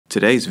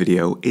Today's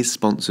video is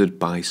sponsored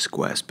by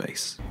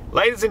Squarespace.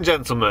 Ladies and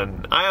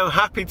gentlemen, I am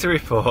happy to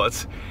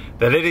report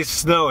that it is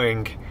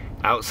snowing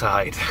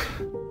outside.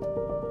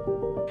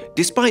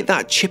 Despite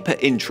that chipper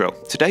intro,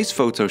 today's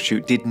photo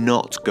shoot did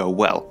not go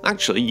well.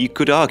 Actually, you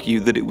could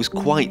argue that it was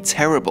quite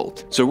terrible.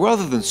 So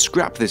rather than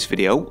scrap this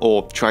video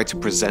or try to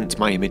present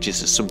my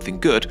images as something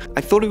good,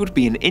 I thought it would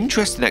be an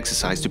interesting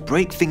exercise to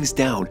break things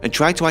down and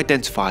try to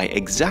identify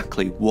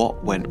exactly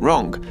what went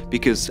wrong.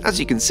 Because as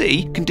you can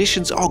see,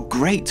 conditions are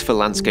great for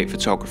landscape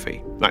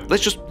photography. Right,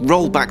 let's just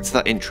roll back to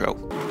that intro.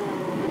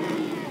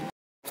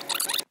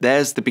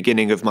 There's the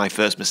beginning of my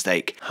first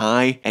mistake.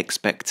 High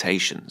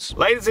expectations.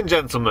 Ladies and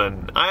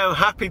gentlemen, I am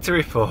happy to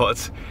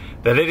report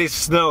that it is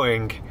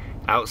snowing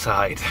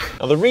outside.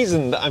 Now the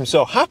reason that I'm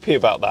so happy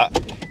about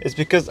that is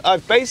because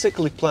I've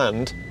basically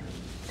planned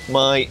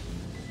my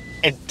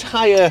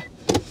entire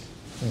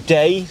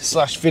day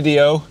 /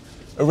 video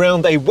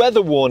around a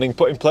weather warning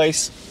put in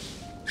place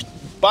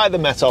by the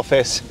Met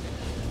Office.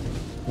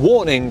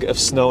 Warning of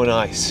snow and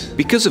ice.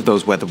 Because of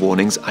those weather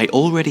warnings, I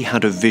already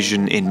had a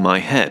vision in my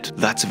head.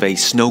 That of a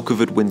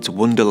snow-covered winter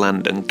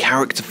wonderland and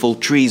characterful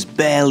trees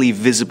barely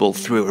visible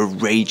through a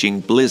raging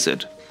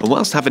blizzard. And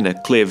whilst having a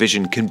clear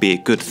vision can be a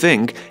good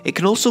thing, it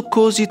can also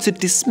cause you to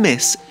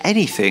dismiss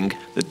anything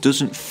that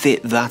doesn't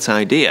fit that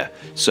idea.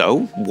 So,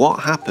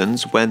 what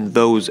happens when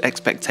those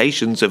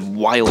expectations of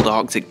wild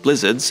Arctic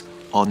blizzards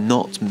are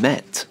not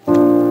met?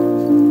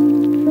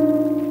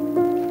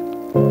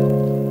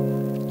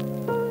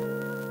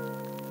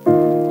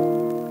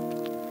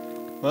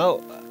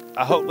 Well,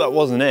 I hope that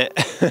wasn't it.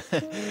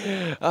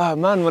 Oh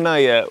man, when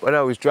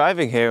I was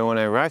driving here and when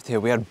I arrived here,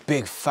 we had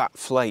big fat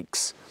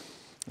flakes.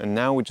 And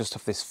now we just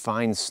have this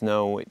fine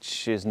snow,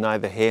 which is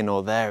neither here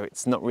nor there.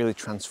 It's not really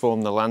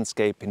transformed the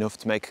landscape enough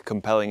to make a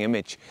compelling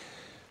image.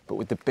 But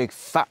with the big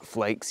fat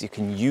flakes, you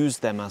can use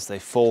them as they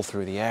fall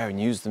through the air and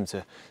use them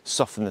to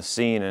soften the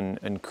scene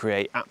and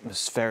create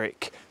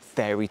atmospheric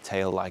fairy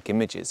tale-like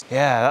images.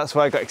 Yeah, that's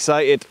why I got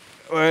excited.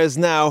 Whereas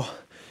now,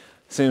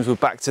 seems we're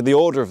back to the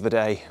order of the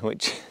day,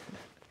 which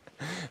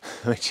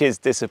is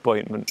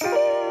disappointment.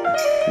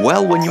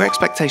 Well, when your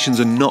expectations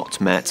are not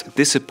met,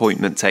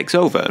 disappointment takes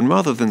over, and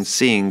rather than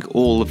seeing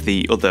all of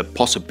the other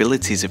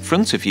possibilities in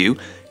front of you,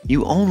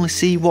 you only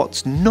see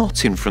what's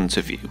not in front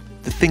of you,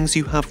 the things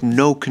you have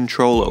no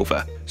control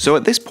over. So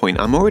at this point,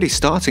 I'm already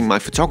starting my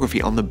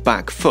photography on the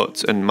back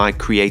foot, and my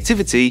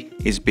creativity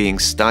is being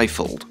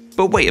stifled.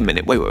 But wait a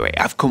minute, wait,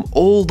 I've come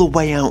all the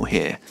way out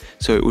here,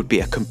 so it would be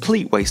a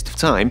complete waste of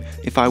time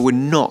if I were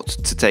not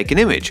to take an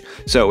image.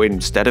 So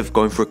instead of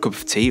going for a cup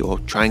of tea or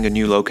trying a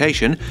new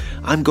location,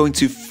 I'm going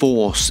to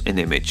force an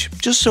image,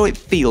 just so it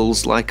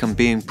feels like I'm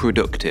being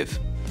productive.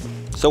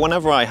 So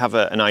whenever I have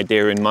an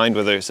idea in mind,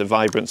 whether it's a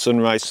vibrant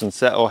sunrise,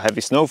 sunset or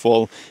heavy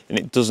snowfall, and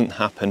it doesn't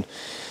happen,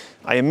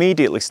 I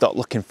immediately start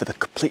looking for the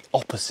complete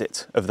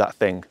opposite of that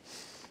thing,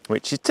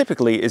 which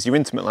typically is your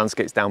intimate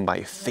landscapes down by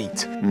your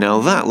feet.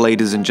 Now that,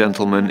 ladies and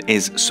gentlemen,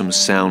 is some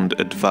sound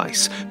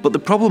advice. But the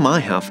problem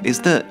I have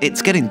is that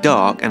it's getting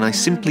dark and I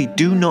simply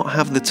do not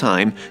have the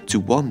time to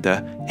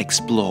wander,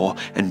 explore,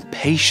 and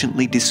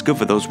patiently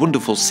discover those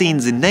wonderful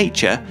scenes in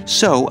nature,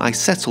 so I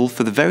settle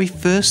for the very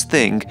first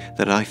thing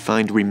that I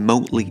find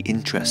remotely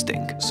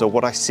interesting. So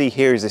what I see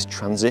here is this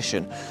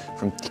transition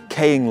from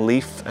decaying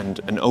leaf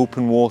and an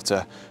open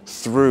water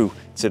through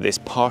to this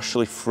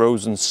partially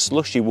frozen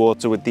slushy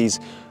water with these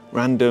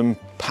random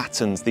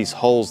patterns, these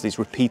holes, these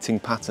repeating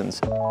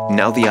patterns.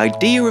 Now the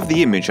idea of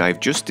the image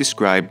I've just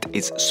described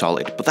is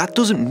solid, but that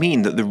doesn't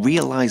mean that the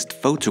realised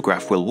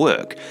photograph will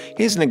work.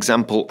 Here's an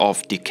example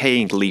of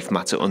decaying leaf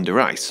matter under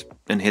ice.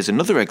 And here's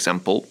another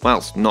example,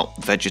 whilst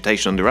not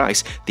vegetation under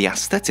ice, the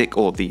aesthetic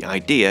or the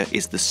idea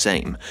is the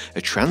same.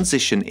 A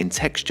transition in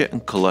texture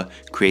and colour,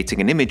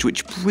 creating an image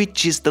which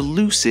bridges the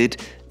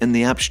lucid and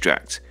the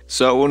abstract.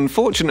 So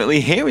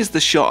unfortunately, here is the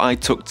shot I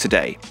took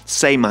today.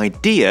 Same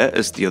idea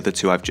as the other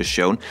two I've just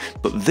shown,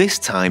 but this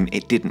time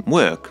it didn't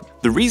work.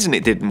 The reason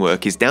it didn't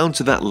work is down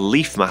to that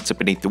leaf matter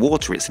beneath the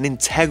water. It's an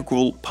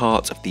integral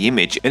part of the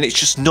image, and it's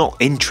just not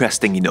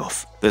interesting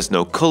enough. There's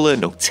no colour,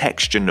 no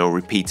texture, no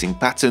repeating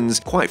patterns.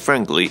 Quite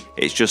frankly,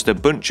 it's just a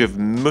bunch of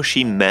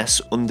mushy mess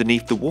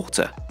underneath the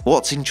water.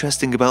 What's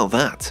interesting about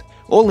that?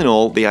 All in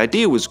all, the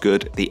idea was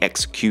good, the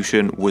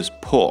execution was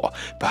poor.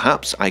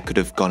 Perhaps I could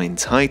have gone in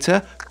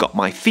tighter, got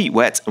my feet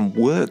wet and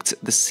worked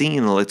the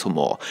scene a little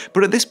more.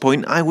 But at this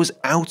point, I was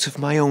out of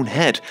my own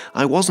head.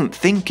 I wasn't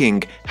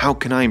thinking, how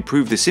can I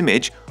improve this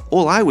image?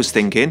 All I was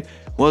thinking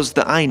was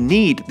that I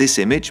need this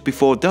image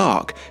before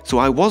dark. So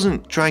I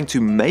wasn't trying to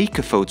make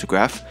a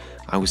photograph,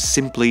 I was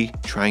simply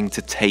trying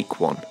to take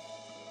one.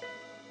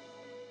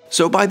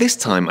 So by this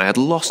time I had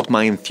lost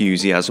my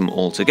enthusiasm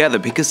altogether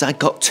because I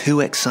got too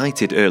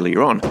excited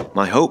earlier on.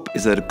 My hope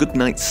is that a good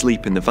night's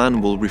sleep in the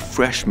van will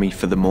refresh me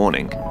for the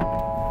morning.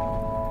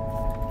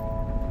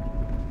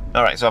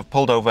 Alright, so I've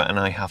pulled over and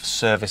I have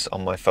service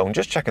on my phone,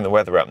 just checking the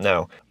weather app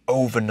now.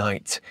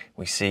 overnight,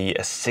 we see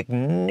a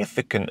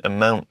significant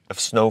amount of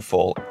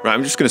snowfall. Right,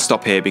 I'm just going to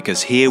stop here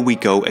because here we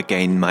go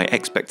again. My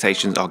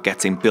expectations are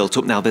getting built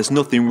up. Now, there's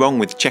nothing wrong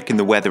with checking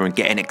the weather and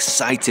getting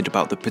excited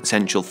about the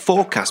potential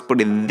forecast,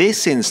 but in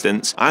this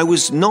instance, I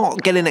was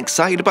not getting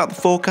excited about the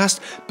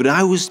forecast, but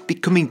I was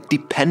becoming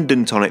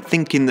dependent on it,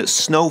 thinking that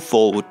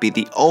snowfall would be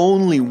the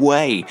only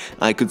way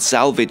I could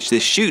salvage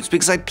this shoot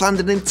because I'd planned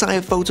an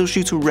entire photo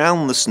shoot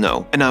around the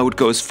snow. And I would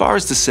go as far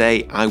as to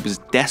say I was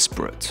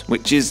desperate,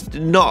 which is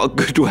not a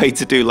good way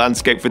to do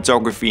landscape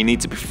photography. You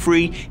need to be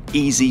free,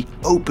 easy,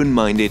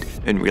 open-minded,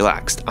 and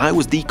relaxed. I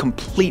was the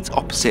complete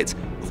opposite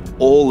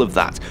of all of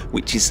that,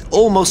 which is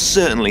almost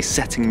certainly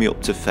setting me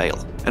up to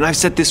fail. And I've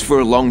said this for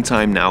a long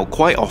time now,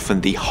 quite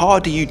often the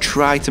harder you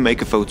try to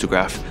make a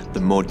photograph,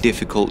 the more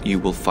difficult you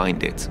will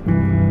find it.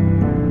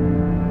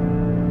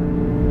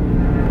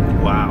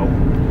 Wow,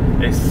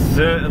 it's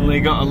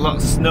certainly got a lot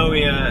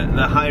snowier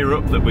the higher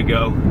up that we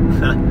go.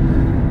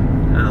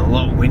 And a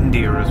lot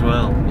windier as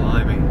well,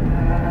 blimey.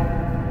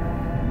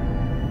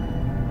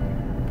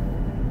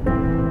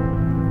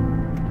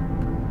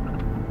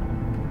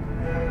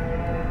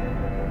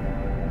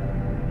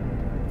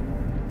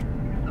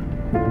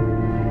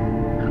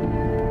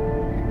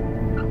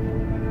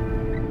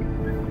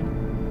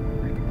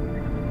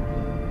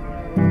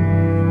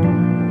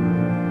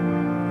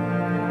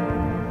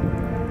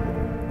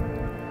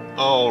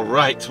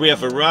 Alright, we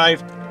have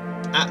arrived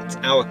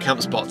at our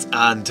camp spot,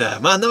 and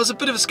man, that was a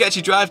bit of a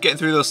sketchy drive getting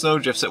through those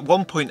snowdrifts. At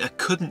one point I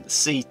couldn't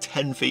see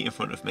 10 feet in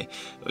front of me.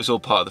 It was all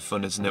part of the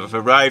fun, isn't it? We've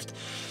arrived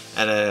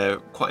at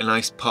quite a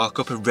nice park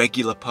up, a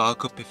regular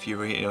park up. If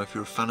you're if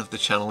you're a fan of the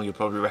channel, you'll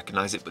probably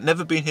recognise it, but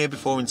never been here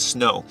before in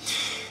snow.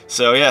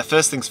 So yeah,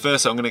 first things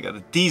first, I'm gonna get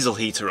the diesel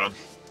heater on.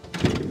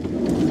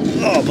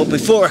 Oh, but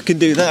before I can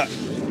do that,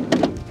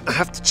 I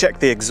have to check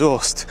the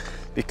exhaust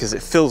because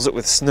it fills up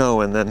with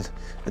snow and then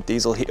the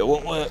diesel heater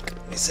won't work.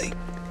 Let me see.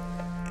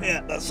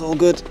 Yeah, that's all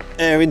good.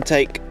 Air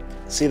intake.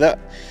 See that?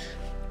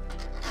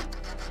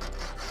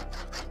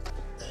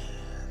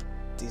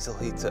 Diesel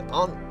heater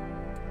on.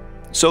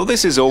 So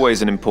this is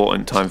always an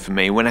important time for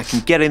me, when I can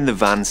get in the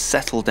van,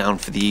 settle down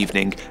for the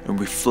evening and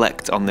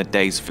reflect on the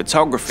day's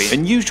photography.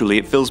 And usually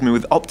it fills me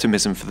with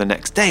optimism for the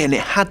next day, and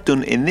it had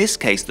done in this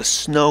case. The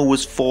snow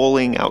was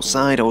falling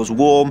outside, I was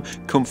warm,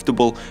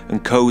 comfortable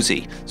and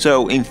cozy.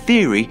 So in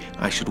theory,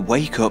 I should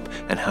wake up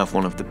and have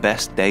one of the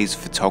best days of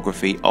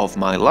photography of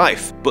my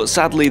life. But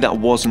sadly that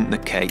wasn't the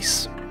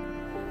case.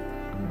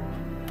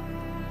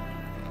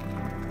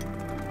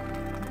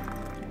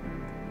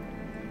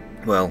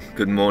 Well,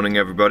 good morning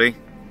everybody.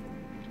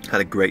 Had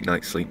a great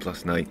night's sleep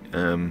last night.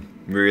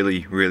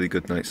 Really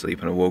good night's sleep,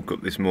 and I woke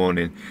up this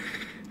morning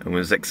and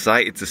was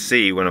excited to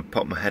see when I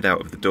popped my head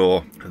out of the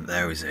door that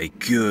there is a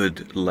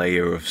good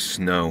layer of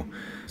snow.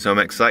 So I'm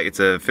excited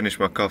to finish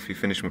my coffee,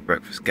 finish my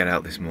breakfast, get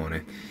out this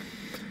morning.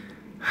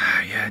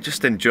 Yeah,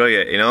 just enjoy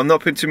it. I'm not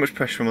putting too much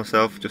pressure on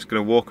myself, just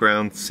gonna walk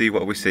around, see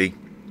what we see,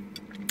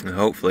 and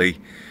hopefully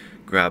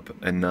grab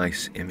a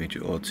nice image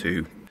or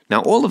two.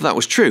 Now, all of that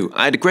was true.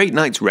 I had a great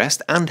night's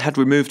rest and had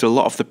removed a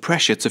lot of the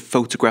pressure to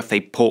photograph a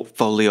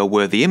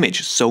portfolio-worthy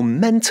image, so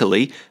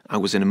mentally, I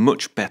was in a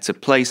much better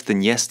place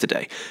than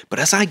yesterday. But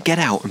as I get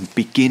out and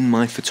begin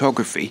my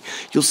photography,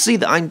 you'll see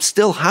that I'm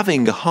still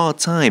having a hard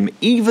time,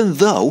 even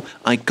though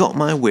I got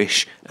my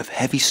wish of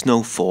heavy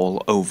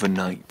snowfall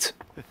overnight.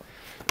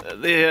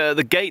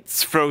 The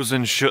gate's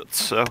frozen shut,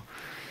 so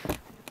I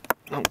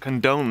don't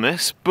condone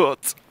this,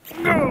 but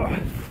I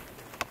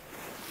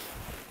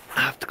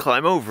have to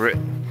climb over it.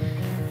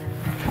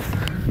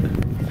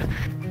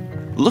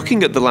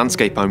 Looking at the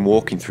landscape I'm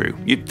walking through,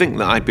 you'd think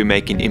that I'd be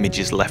making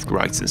images left,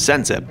 right and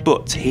centre,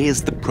 but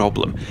here's the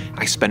problem.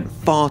 I spent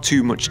far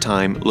too much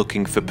time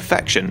looking for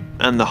perfection,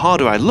 and the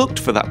harder I looked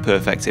for that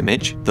perfect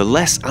image, the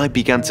less I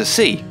began to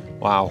see.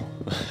 Wow,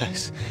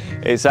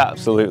 it's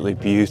absolutely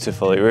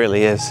beautiful, it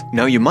really is.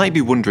 Now you might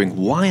be wondering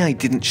why I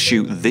didn't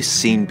shoot this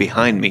scene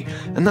behind me,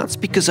 and that's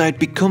because I'd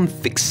become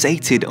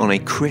fixated on a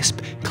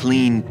crisp,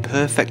 clean,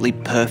 perfectly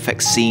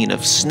perfect scene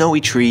of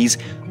snowy trees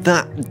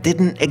that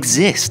didn't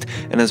exist,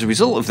 and as a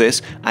result of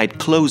this, I'd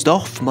closed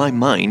off my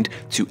mind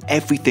to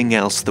everything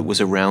else that was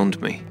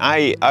around me.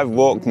 I've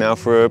walked now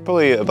for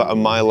probably about a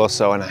mile or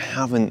so, and I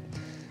haven't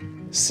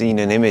seen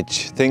an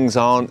image. Things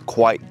aren't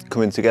quite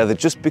coming together.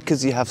 Just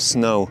because you have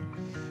snow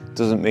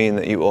doesn't mean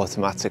that you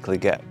automatically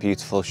get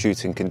beautiful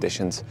shooting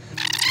conditions.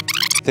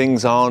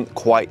 Things aren't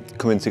quite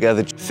coming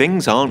together.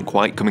 Things aren't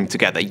quite coming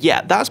together.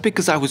 Yeah, that's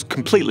because I was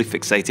completely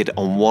fixated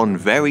on one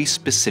very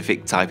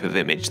specific type of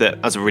image that,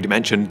 as I already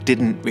mentioned,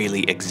 didn't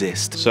really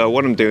exist. So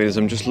what I'm doing is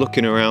I'm just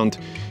looking around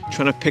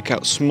trying to pick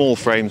out small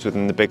frames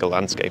within the bigger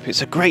landscape.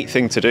 It's a great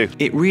thing to do.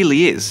 It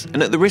really is,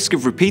 and at the risk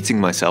of repeating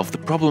myself, the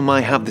problem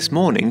I had this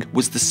morning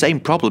was the same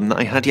problem that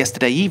I had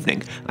yesterday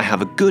evening. I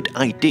have a good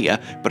idea,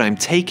 but I'm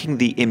taking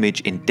the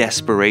image in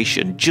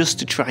desperation just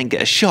to try and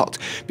get a shot,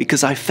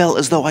 because I felt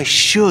as though I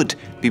should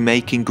be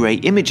making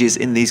great images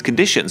in these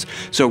conditions.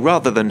 So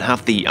rather than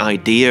have the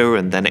idea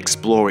and then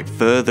explore it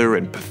further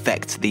and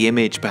perfect the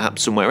image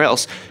perhaps somewhere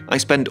else, I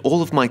spend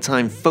all of my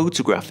time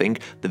photographing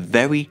the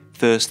very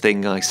first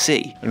thing I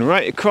see. And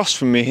right across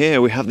from me here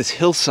we have this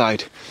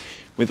hillside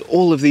with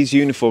all of these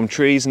uniform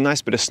trees, a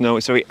nice bit of snow.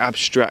 It's very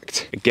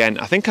abstract. Again,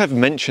 I think I've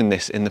mentioned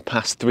this in the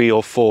past 3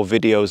 or 4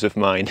 videos of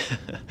mine,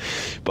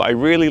 but I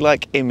really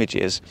like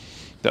images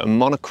that are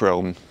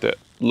monochrome, that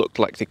look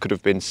like they could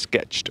have been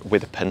sketched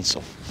with a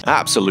pencil.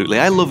 Absolutely,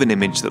 I love an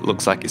image that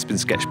looks like it's been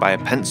sketched by a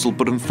pencil,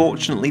 but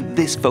unfortunately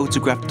this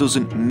photograph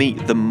doesn't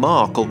meet the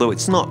mark, although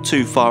it's not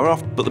too far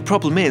off. But the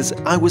problem is,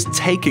 I was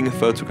taking a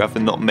photograph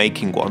and not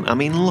making one. I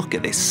mean, look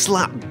at this,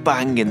 slap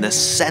bang in the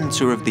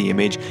center of the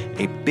image,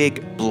 a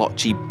big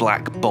blotchy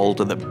black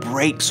boulder that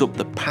breaks up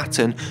the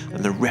pattern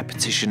and the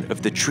repetition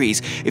of the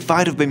trees. If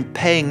I'd have been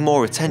paying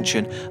more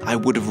attention, I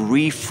would have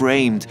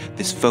reframed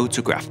this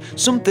photograph.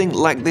 Something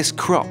like this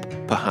crop,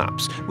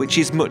 perhaps, which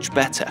is much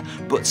better,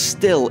 but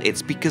still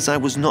it's because I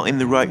was not in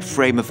the right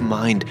frame of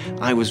mind.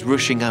 I was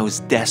rushing, I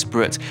was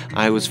desperate,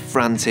 I was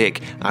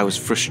frantic, I was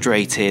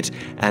frustrated,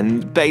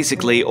 and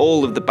basically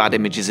all of the bad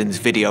images in this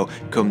video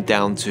come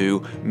down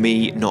to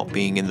me not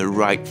being in the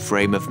right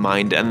frame of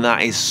mind, and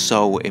that is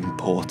so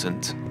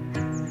important.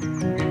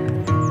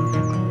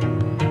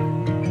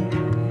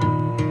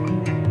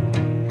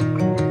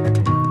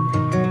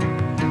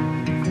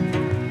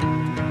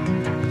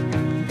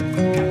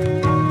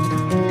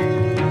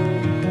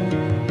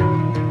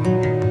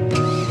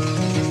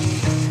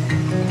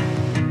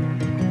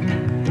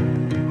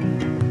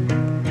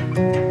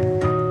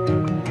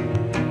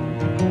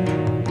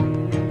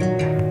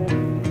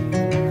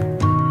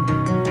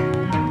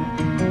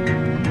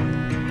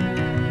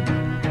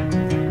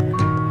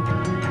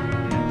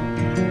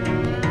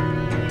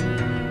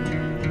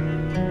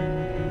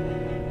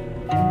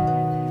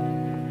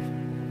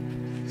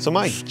 So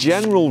my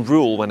general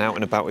rule when out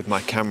and about with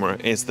my camera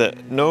is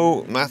that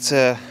no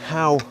matter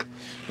how,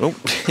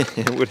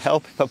 it would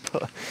help if I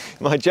put,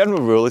 my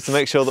general rule is to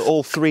make sure that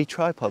all 3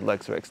 tripod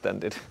legs are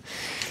extended.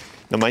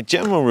 Now my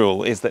general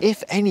rule is that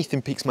if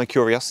anything piques my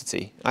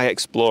curiosity, I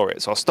explore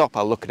it. So I'll stop,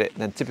 I'll look at it,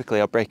 and then typically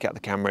I'll break out the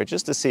camera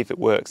just to see if it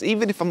works.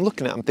 Even if I'm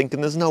looking at it, I'm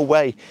thinking there's no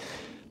way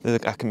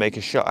that I can make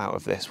a shot out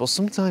of this. Well,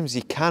 sometimes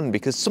you can,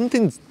 because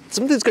something's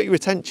got your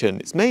attention,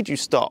 it's made you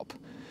stop.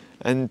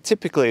 And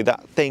typically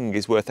that thing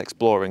is worth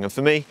exploring. And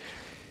for me,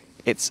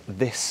 it's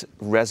this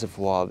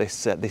reservoir,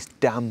 this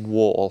dam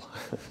wall.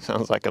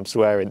 Sounds like I'm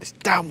swearing, this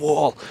dam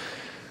wall.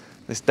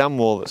 This dam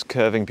wall that's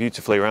curving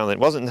beautifully around it. It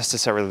wasn't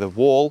necessarily the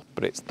wall,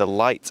 but it's the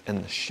light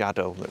and the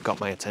shadow that got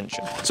my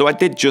attention. So I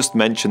did just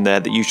mention there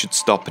that you should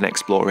stop and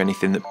explore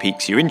anything that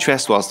piques your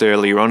interest, whilst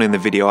earlier on in the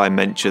video I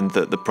mentioned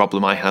that the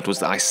problem I had was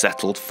that I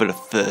settled for the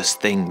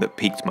first thing that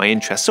piqued my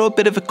interest. So a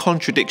bit of a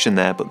contradiction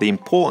there, but the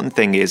important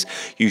thing is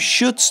you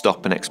should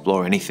stop and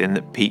explore anything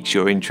that piques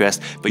your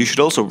interest, but you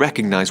should also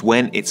recognize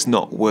when it's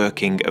not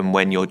working and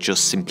when you're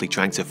just simply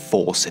trying to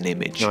force an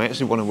image. Now I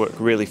actually want to work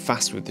really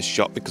fast with this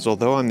shot, because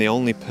although I'm the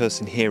only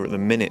person here at the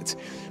minute,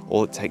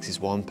 all it takes is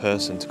one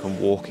person to come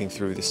walking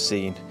through the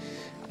scene,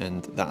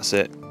 and that's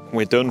it.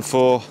 We're done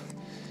for,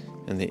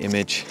 and the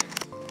image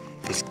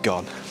is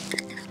gone.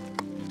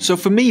 So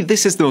for me,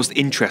 this is the most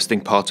interesting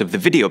part of the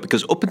video,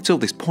 because up until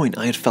this point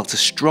I had felt a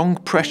strong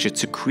pressure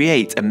to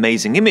create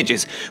amazing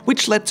images,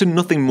 which led to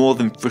nothing more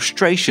than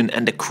frustration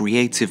and a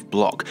creative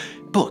block.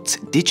 But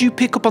did you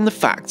pick up on the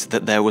fact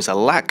that there was a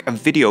lack of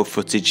video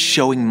footage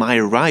showing my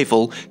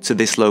arrival to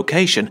this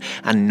location,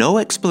 and no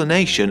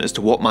explanation as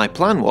to what my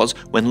plan was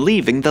when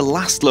leaving the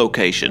last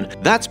location?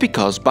 That's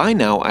because by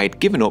now I had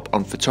given up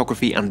on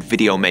photography and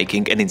video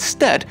making, and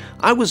instead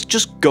I was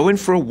just going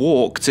for a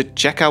walk to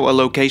check out a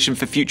location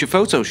for future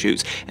photo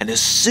shoots. And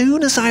as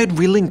soon as I had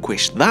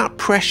relinquished that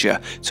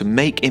pressure to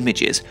make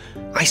images,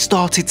 I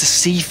started to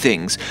see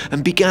things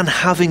and began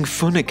having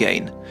fun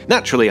again.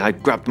 Naturally, I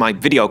grabbed my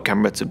video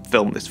camera to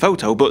film this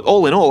photo, but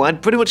all in all,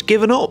 I'd pretty much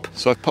given up.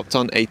 So I've popped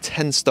on a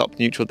 10-stop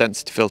neutral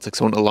density filter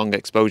because I want a long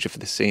exposure for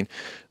this scene.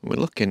 And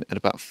we're looking at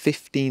about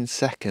 15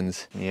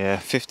 seconds. Yeah,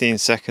 15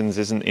 seconds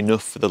isn't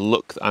enough for the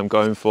look that I'm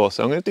going for,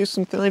 so I'm going to do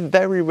something I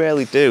very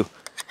rarely do,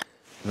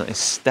 and that is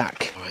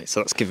stack. All right,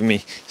 so that's giving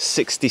me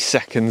 60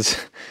 seconds.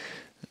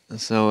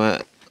 So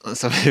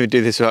let's have to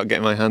do this without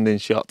getting my hand in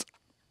shot.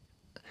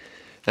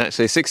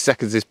 Actually, 6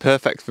 seconds is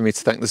perfect for me to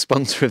thank the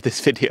sponsor of this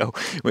video,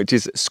 which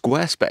is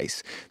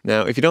Squarespace.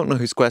 Now, if you don't know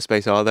who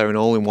Squarespace are, they're an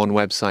all-in-one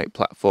website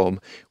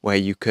platform where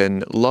you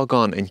can log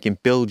on and you can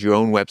build your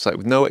own website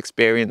with no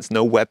experience,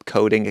 no web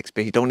coding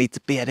experience. You don't need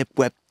to be a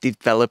web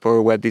developer or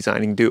a web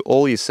designer. You can do it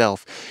all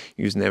yourself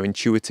using their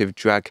intuitive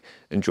drag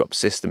and drop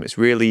system. It's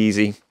really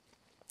easy.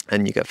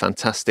 and you get a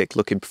fantastic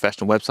looking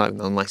professional website with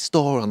an online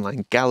store,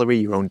 online gallery,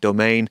 your own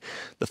domain,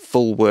 the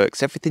full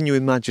works, everything you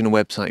imagine a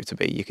website to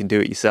be. You can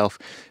do it yourself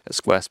at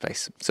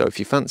Squarespace. So if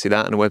you fancy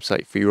that and a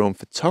website for your own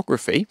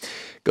photography,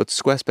 go to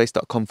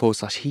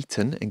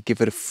squarespace.com/Heaton and give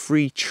it a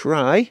free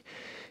try.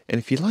 And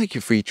if you like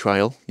your free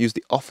trial, use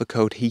the offer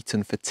code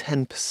Heaton for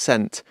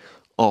 10%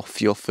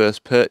 off your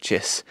first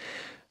purchase.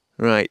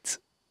 Right,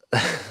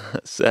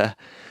 that's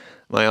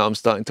my arm's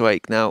starting to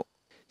ache now.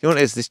 You know what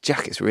it is? This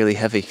jacket's really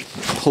heavy. It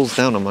pulls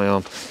down on my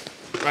arm.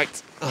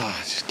 Right,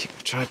 just keep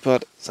the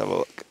tripod. Let's have a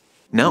look.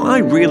 Now, I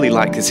really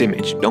like this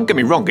image. Don't get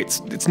me wrong,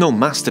 it's no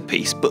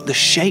masterpiece, but the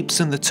shapes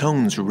and the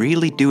tones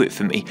really do it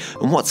for me.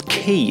 And what's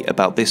key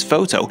about this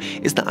photo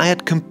is that I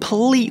had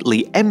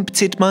completely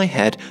emptied my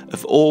head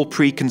of all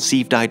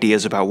preconceived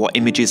ideas about what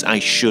images I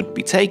should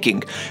be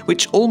taking,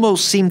 which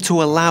almost seemed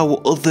to allow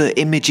other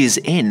images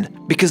in,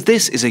 because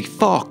this is a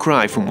far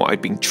cry from what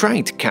I'd been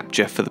trying to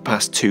capture for the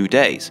past 2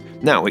 days.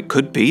 Now, it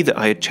could be that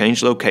I had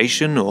changed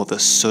location or the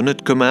sun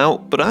had come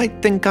out, but I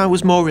think I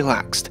was more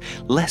relaxed,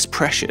 less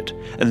pressured,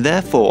 and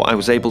therefore I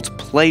was able to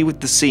play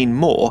with the scene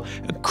more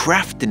and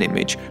craft an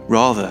image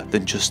rather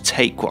than just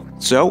take one.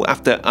 So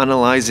after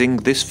analysing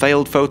this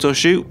failed photo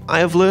shoot, I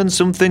have learned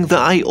something that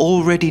I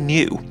already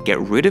knew. Get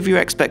rid of your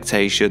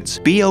expectations,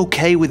 be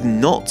okay with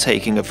not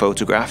taking a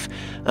photograph,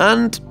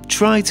 and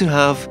try to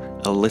have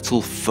a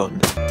little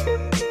fun.